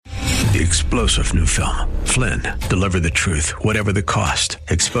The explosive new film, Flynn, deliver the truth, whatever the cost,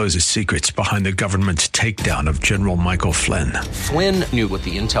 exposes secrets behind the government's takedown of General Michael Flynn. Flynn knew what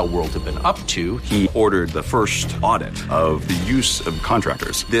the intel world had been up to. He ordered the first audit of the use of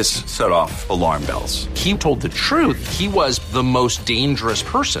contractors. This set off alarm bells. He told the truth. He was the most dangerous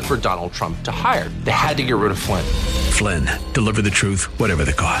person for Donald Trump to hire. They had to get rid of Flynn. Flynn, deliver the truth, whatever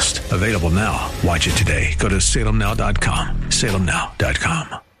the cost. Available now. Watch it today. Go to salemnow.com.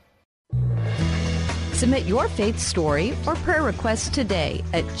 salemnow.com. Submit your faith story or prayer request today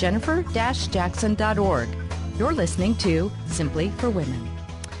at jennifer-jackson.org. You're listening to Simply for Women.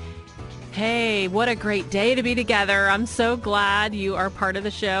 Hey, what a great day to be together. I'm so glad you are part of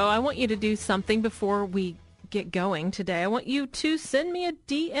the show. I want you to do something before we get going today. I want you to send me a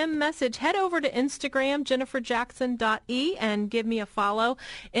DM message. Head over to Instagram, jenniferjackson.e, and give me a follow.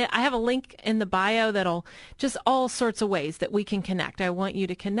 I have a link in the bio that'll just all sorts of ways that we can connect. I want you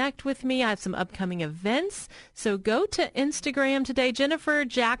to connect with me. I have some upcoming events. So go to Instagram today,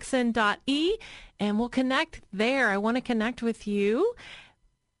 jenniferjackson.e, and we'll connect there. I want to connect with you.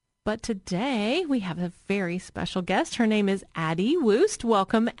 But today we have a very special guest. Her name is Addie Woost.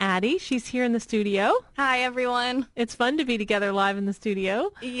 Welcome, Addie. She's here in the studio. Hi, everyone. It's fun to be together live in the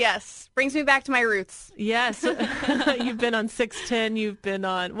studio. Yes. Brings me back to my roots. Yes. You've been on 610. You've been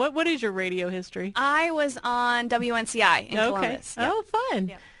on, what is your radio history? I was on WNCI in Columbus. Yep. Oh, fun.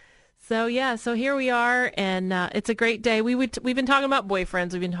 Yep. So here we are, and it's a great day. We've been talking about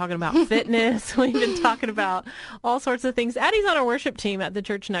boyfriends. We've been talking about fitness. We've been talking about all sorts of things. Addie's on our worship team at the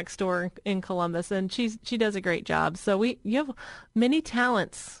church next door in Columbus, and she does a great job. So you have many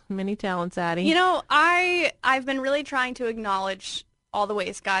talents, Addie. You know, I've been really trying to acknowledge all the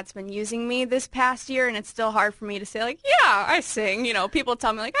ways God's been using me this past year, and it's still hard for me to say, like, yeah, I sing. You know, people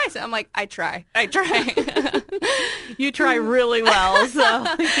tell me, like, I sing. I'm like, I try. You try really well, so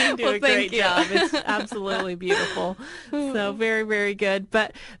you do a great you. job. It's absolutely beautiful. So very, very good.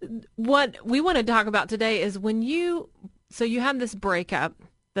 But what we want to talk about today is when you have this breakup,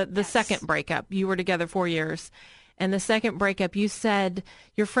 the Yes. second breakup. You were together 4 years. And the second breakup, you said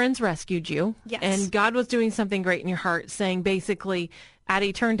your friends rescued you. Yes. And God was doing something great in your heart, saying basically,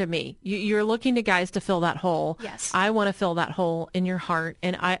 Addie, turn to me. You're looking to guys to fill that hole. Yes. I want to fill that hole in your heart.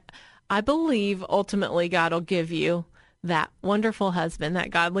 And I believe ultimately God will give you that wonderful husband, that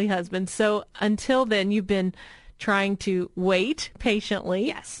godly husband. So until then, you've been trying to wait patiently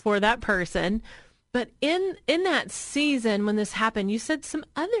Yes. for that person. But in that season when this happened, you said some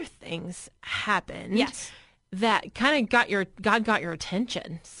other things happened. Yes. That kind of God got your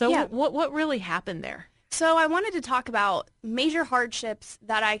attention. So Yeah. what really happened there? So I wanted to talk about major hardships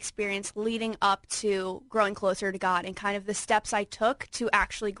that I experienced leading up to growing closer to God and kind of the steps I took to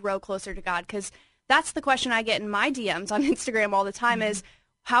actually grow closer to God. Because that's the question I get in my DMs on Instagram all the time is,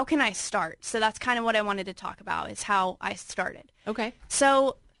 how can I start? So that's kind of what I wanted to talk about, is how I started. Okay.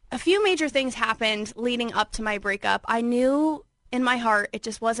 So a few major things happened leading up to my breakup. I knew in my heart it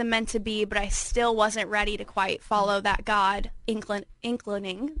just wasn't meant to be, but I still wasn't ready to quite follow that God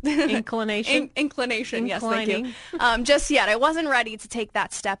inclination. Yes, thank you. Just yet. I wasn't ready to take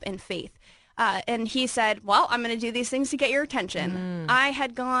that step in faith. And he said, well, I'm going to do these things to get your attention. I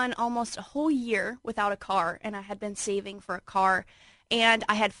had gone almost a whole year without a car, and I had been saving for a car. And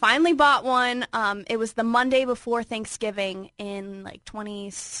I had finally bought one. It was the Monday before Thanksgiving in like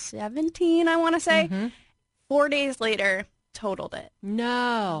 2017, I want to say. 4 days later, totaled it.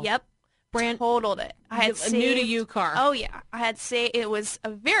 No. Yep. Totaled it. I had a new to you car. Oh yeah. I had it was a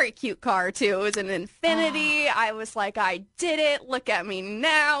very cute car too. It was an Infinity. I was like, I did it. Look at me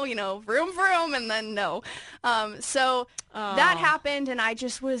now, vroom vroom, and then no. So that happened, and I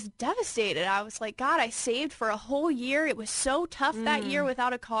just was devastated. I was like, God, I saved for a whole year. It was so tough that year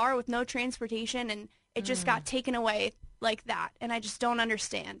without a car, with no transportation, and it just got taken away like that. And I just don't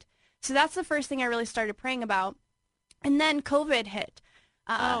understand. So that's the first thing I really started praying about. And then COVID hit.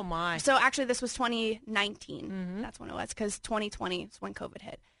 Oh, my. So actually, this was 2019. That's when it was, because 2020 is when COVID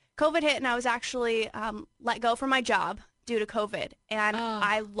hit. COVID hit, and I was actually let go from my job due to COVID. And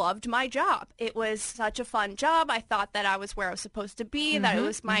I loved my job. It was such a fun job. I thought that I was where I was supposed to be, that it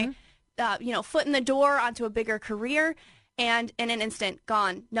was my foot in the door onto a bigger career. And in an instant,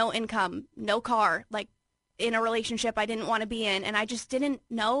 gone. No income, no car, like in a relationship I didn't want to be in. And I just didn't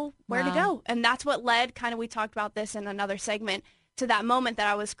know where to go. And that's what led, we talked about this in another segment, to that moment that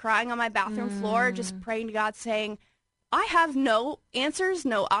I was crying on my bathroom floor, just praying to God, saying, I have no answers,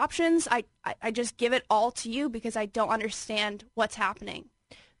 no options. I just give it all to you because I don't understand what's happening.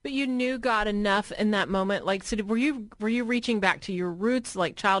 But you knew God enough in that moment. Like, so were you reaching back to your roots,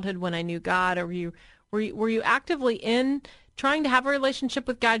 like childhood when I knew God, or were you actively in trying to have a relationship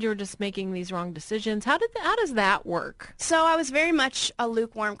with God? You were just making these wrong decisions. How does that work? So I was very much a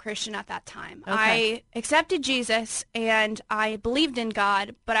lukewarm Christian at that time. Okay. I accepted Jesus and I believed in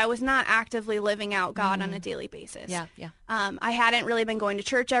God, but I was not actively living out God on a daily basis. Yeah. I hadn't really been going to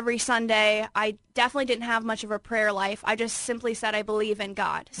church every Sunday. I definitely didn't have much of a prayer life. I just simply said I believe in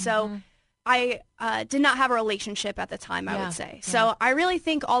God. So I did not have a relationship at the time, I would say. So I really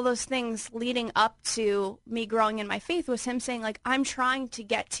think all those things leading up to me growing in my faith was him saying, like, I'm trying to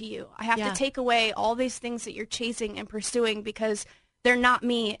get to you. I have to take away all these things that you're chasing and pursuing because they're not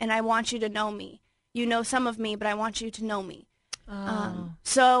me, and I want you to know me. You know some of me, but I want you to know me.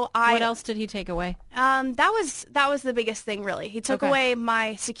 What else did he take away? That was the biggest thing, really. He took away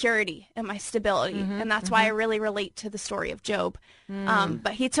my security and my stability, and that's why I really relate to the story of Job.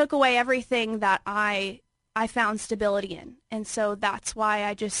 But he took away everything that I found stability in, and so that's why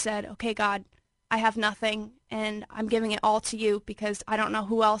I just said, okay, God, I have nothing, and I'm giving it all to you because I don't know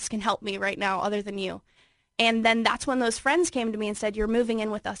who else can help me right now other than you. And then that's when those friends came to me and said, you're moving in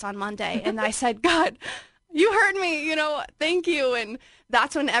with us on Monday. And I said, God, you heard me, thank you. And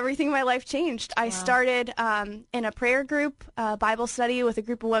that's when everything in my life changed. I started in a prayer group, Bible study with a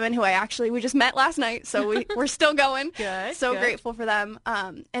group of women who we just met last night. So we're still going. Good. Grateful for them.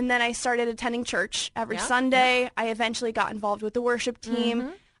 And then I started attending church every Sunday. I eventually got involved with the worship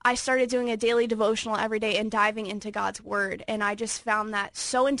team. I started doing a daily devotional every day and diving into God's word. And I just found that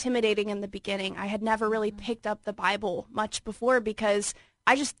so intimidating in the beginning. I had never really picked up the Bible much before because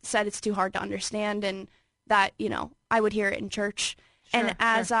I just said it's too hard to understand and that, I would hear it in church. And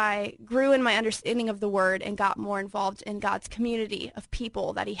as I grew in my understanding of the word and got more involved in God's community of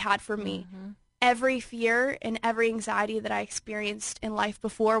people that he had for me, every fear and every anxiety that I experienced in life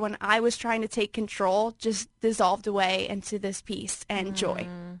before when I was trying to take control just dissolved away into this peace and joy.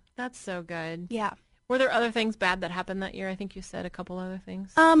 That's so good. Yeah. Were there other things bad that happened that year? I think you said a couple other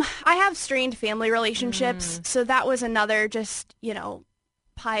things. I have strained family relationships. So that was another just,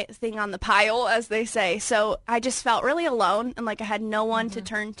 thing on the pile, as they say. So I just felt really alone and like I had no one to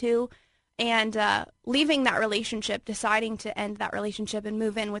turn to. And leaving that relationship, deciding to end that relationship and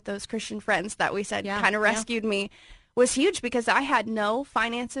move in with those Christian friends that we said kind of rescued me was huge because I had no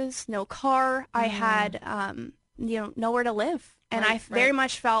finances, no car. I had, nowhere to live. And I very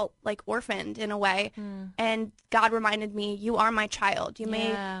much felt like orphaned in a way. And God reminded me, you are my child. You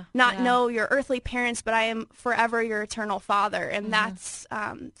may not know your earthly parents, but I am forever your eternal father. And that's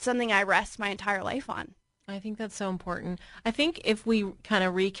something I rest my entire life on. I think that's so important. I think if we kind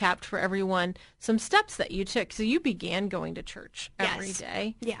of recapped for everyone some steps that you took. So you began going to church every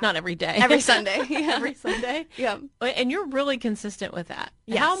day. Yeah. Not every day. Every Sunday. Every Sunday. Yeah. And you're really consistent with that.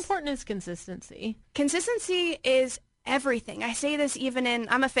 Yes. How important is consistency? Consistency is everything. I say this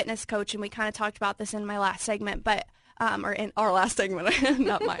I'm a fitness coach, and we kind of talked about this in my last segment, but or in our last segment,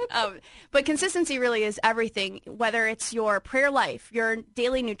 not mine. But consistency really is everything, whether it's your prayer life, your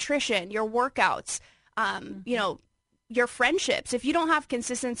daily nutrition, your workouts, your friendships. If you don't have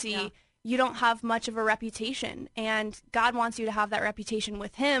consistency, you don't have much of a reputation, and God wants you to have that reputation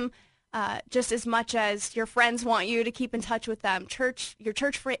with him just as much as your friends want you to keep in touch with them. Your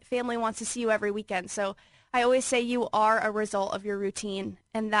church family wants to see you every weekend. So I always say you are a result of your routine,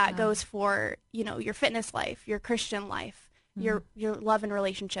 and that goes for, your fitness life, your Christian life, your love and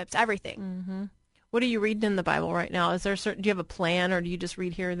relationships, everything. What are you reading in the Bible right now? Do you have a plan, or do you just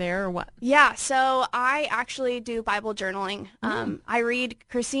read here or there, or what? Yeah, so I actually do Bible journaling. I read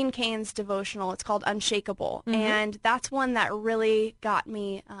Christine Cain's devotional. It's called Unshakable, and that's one that really got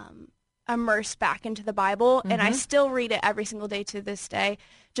me immersed back into the Bible, and I still read it every single day to this day,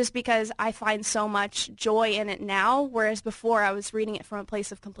 just because I find so much joy in it now, whereas before I was reading it from a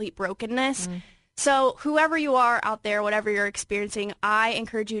place of complete brokenness. So whoever you are out there, whatever you're experiencing, I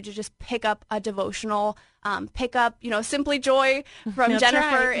encourage you to just pick up a devotional, pick up, Simply Joy from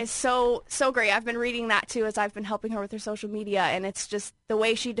Jennifer is so great. I've been reading that too as I've been helping her with her social media, and it's just the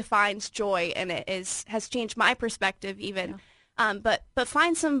way she defines joy, and it has changed my perspective even. But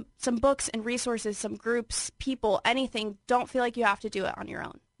find some books and resources, some groups, people, anything. Don't feel like you have to do it on your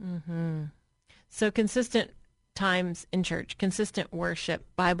own. So consistent times in church, consistent worship,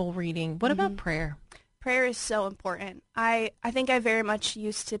 Bible reading. What about prayer? Prayer is so important. I think I very much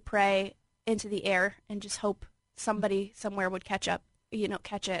used to pray into the air and just hope somebody somewhere would catch it.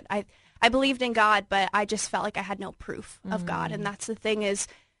 I believed in God, but I just felt like I had no proof of God. And that's the thing is,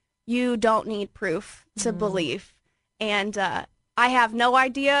 you don't need proof to believe. And I have no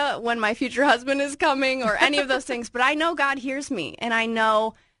idea when my future husband is coming or any of those things, but I know God hears me, and I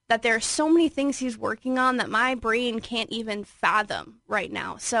know that there are so many things he's working on that my brain can't even fathom right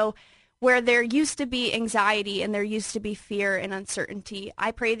now. So where there used to be anxiety and there used to be fear and uncertainty,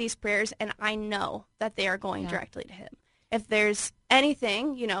 I pray these prayers and I know that they are going directly to him. If there's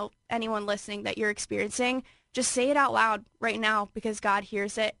anything, anyone listening that you're experiencing, just say it out loud right now, because God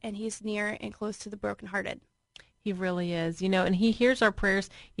hears it and he's near and close to the brokenhearted. He really is, and he hears our prayers.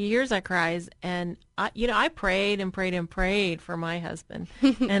 He hears our cries. And, I prayed and prayed and prayed for my husband.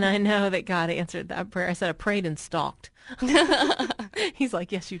 And I know that God answered that prayer. I said, I prayed and stalked. He's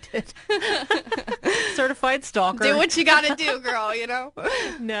like, yes, you did. Certified stalker. Do what you got to do, girl,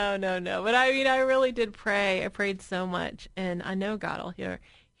 No. But I really did pray. I prayed so much. And I know God will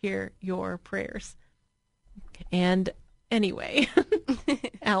hear your prayers. And anyway,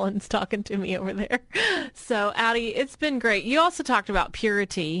 Alan's talking to me over there. So, Addie, it's been great. You also talked about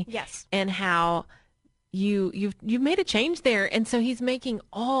purity. Yes. And how you've made a change there. And so he's making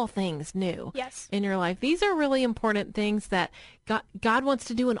all things new in your life. These are really important things that God wants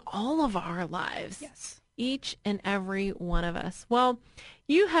to do in all of our lives. Yes. Each and every one of us. Well,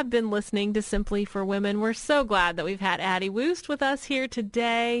 you have been listening to Simply for Women. We're so glad that we've had Addie Woost with us here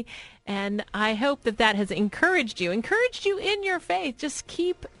today. And I hope that has encouraged you in your faith. Just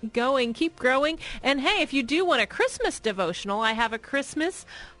keep going, keep growing. And hey, if you do want a Christmas devotional, I have a Christmas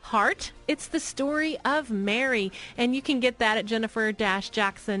heart. It's the story of Mary. And you can get that at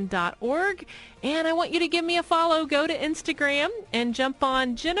jennifer-jackson.org. And I want you to give me a follow. Go to Instagram and jump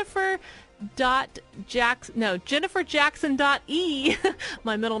on jenniferjackson.e.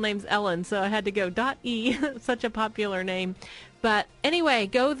 My middle name's Ellen, so I had to go .e. Such a popular name. But anyway,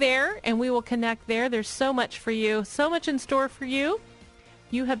 go there and we will connect there. There's so much for you, so much in store for you.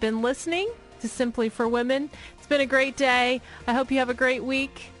 You have been listening to Simply for Women. It's been a great day. I hope you have a great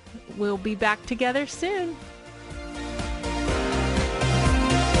week. We'll be back together soon.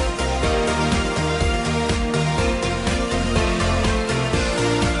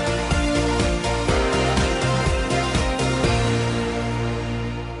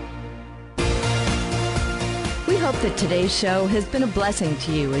 That today's show has been a blessing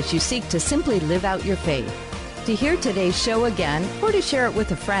to you as you seek to simply live out your faith. To hear today's show again or to share it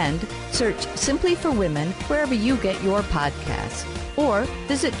with a friend, search Simply for Women wherever you get your podcasts. Or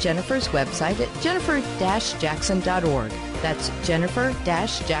visit Jennifer's website at jennifer-jackson.org. That's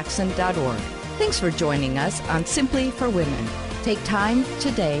jennifer-jackson.org. Thanks for joining us on Simply for Women. Take time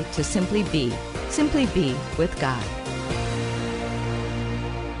today to simply be with God.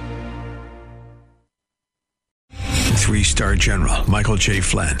 Three-star General Michael J.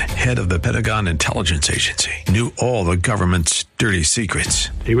 Flynn, head of the Pentagon Intelligence Agency, knew all the government's dirty secrets.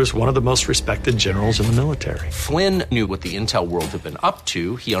 He was one of the most respected generals in the military. Flynn knew what the intel world had been up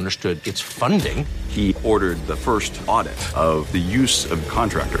to. He understood its funding. He ordered the first audit of the use of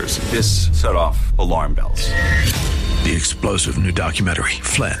contractors. This set off alarm bells. The explosive new documentary,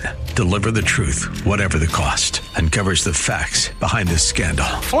 Flynn, Deliver the Truth, Whatever the Cost, uncovers the facts behind this scandal.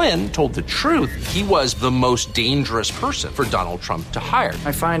 Flynn told the truth. He was the most dangerous person for Donald Trump to hire.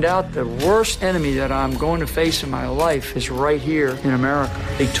 I find out the worst enemy that I'm going to face in my life is right here in America.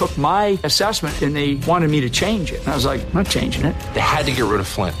 They took my assessment and they wanted me to change it. And I was like, I'm not changing it. They had to get rid of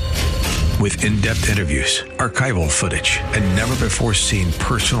Flynn. With in-depth interviews, archival footage, and never-before-seen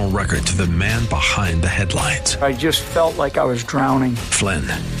personal records of the man behind the headlines. I just felt like I was drowning. Flynn,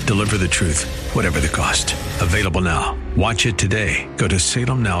 Deliver the Truth, Whatever the Cost. Available now. Watch it today. Go to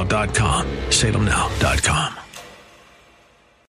salemnow.com. salemnow.com.